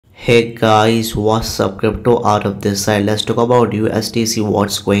Hey guys, what's up? Crypto out of this side. Let's talk about USTC,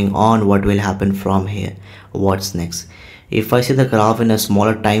 what's going on, what will happen from here, what's next. If I see the graph in a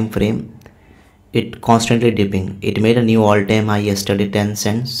smaller time frame, it constantly dipping. It made a new all-time high yesterday, 10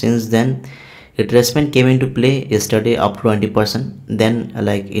 cents. Since then, retracement came into play yesterday up 20%. Then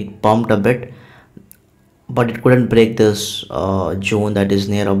it pumped a bit, but it couldn't break this zone that is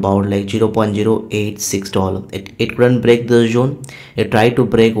near about like $0.086. It couldn't break this zone. It tried to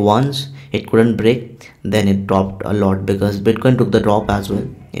break once, it couldn't break, then it dropped a lot because Bitcoin took the drop as well.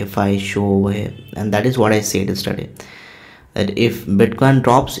 If I show over here, and that is what I said yesterday, that if Bitcoin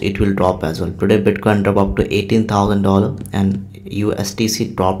drops, it will drop as well. Today Bitcoin dropped up to $18,000 and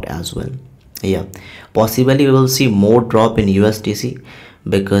USTC dropped as well. Yeah, possibly we will see more drop in USTC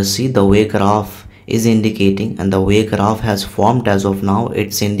because see the way graph is indicating and the way graph has formed as of now,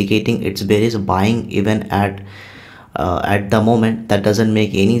 it's indicating it's bearish buying even at the moment. That doesn't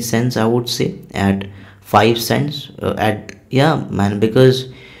make any sense, I would say, at 5 cents because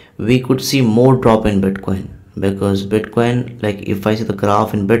we could see more drop in Bitcoin, because Bitcoin, like if I see the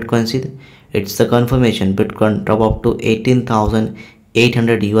graph in Bitcoin, see it's the confirmation. Bitcoin drop up to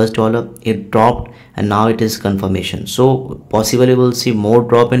 18,800 US dollar, it dropped, and now it is confirmation. So possibly we'll see more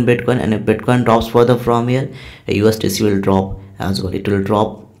drop in Bitcoin, and if Bitcoin drops further from here, USTC will drop as well. It will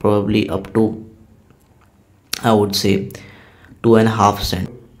drop probably up to, I would say, 2.5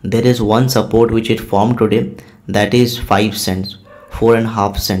 cents. There is one support which it formed today, that is 5 cents,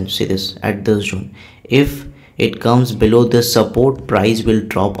 4.5 cents. See this at this zone. If it comes below this support, price will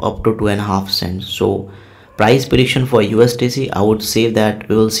drop up to 2.5 cents. So price prediction for USTC, I would say that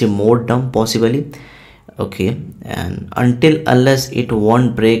we will see more dump possibly. Okay, and unless it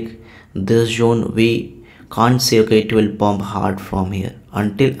won't break this zone, we can't say okay it will pump hard from here.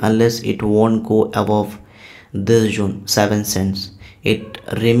 Unless it won't go above this zone, 7 cents, it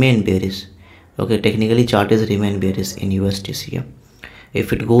remain bearish. Okay, technically chart is remain bearish in USTC. Yeah.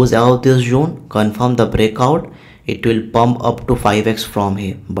 If it goes out this zone, confirm the breakout, it will pump up to 5x from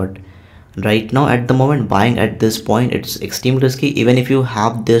here. But right now at the moment, buying at this point, it's extremely risky. Even if you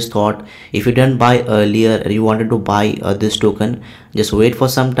have this thought, if you didn't buy earlier, you wanted to buy this token, just wait for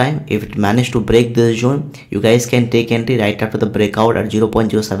some time. If it managed to break this zone, you guys can take entry right after the breakout at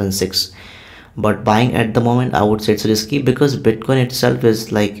 0.076. But buying at the moment, I would say it's risky because Bitcoin itself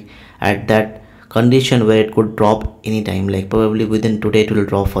is like at that condition where it could drop anytime, like probably within today it will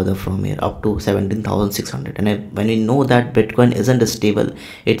drop further from here up to 17,600. And when we know that Bitcoin isn't stable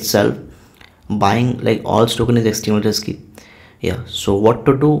itself, buying like all token is extremely risky. Yeah, so what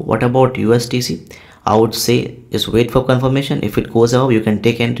to do? What about USTC? I would say just wait for confirmation. If it goes up, you can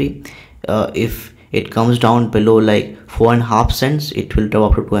take entry. If it comes down below like 4.5 cents, it will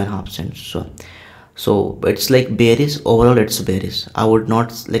drop up to 2.5 cents. So it's like bearish. Overall it's bearish. I will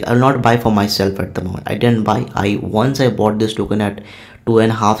not buy for myself at the moment. I didn't buy. Once I bought this token at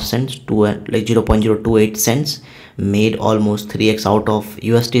 2.5 cents to like 0.028 cents, made almost 3x out of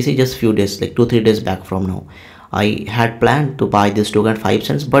USTC just few days, like 2-3 days back from now. I had planned to buy this token at 5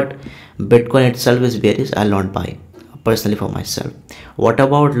 cents, but Bitcoin itself is bearish. I'll not buy personally for myself. What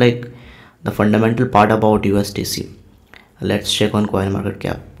about like the fundamental part about USTC? Let's check on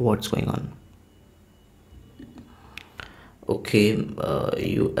CoinMarketCap what's going on. Okay,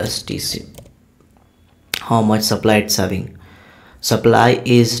 USTC, how much supply it's having? Supply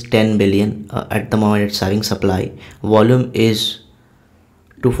is 10 billion at the moment. It's having supply. Volume is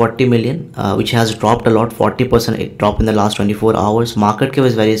 240 million, which has dropped a lot, 40%. It dropped in the last 24 hours. Market cap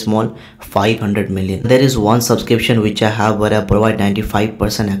is very small, 500 million. There is one subscription which I have where I provide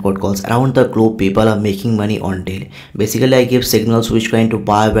 95% account calls around the globe. People are making money on daily. Basically, I give signals which kind to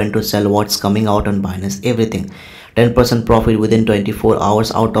buy, when to sell, what's coming out on Binance, everything. 10% profit within 24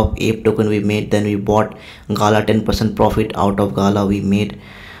 hours out of Ape token we made. Then we bought Gala, 10% profit out of Gala we made.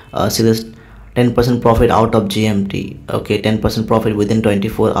 See this, 10% profit out of GMT. Okay, 10% profit within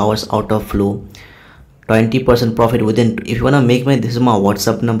 24 hours out of Flow. 20% profit within. If you wanna make money, this is my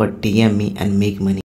WhatsApp number, DM me and make money.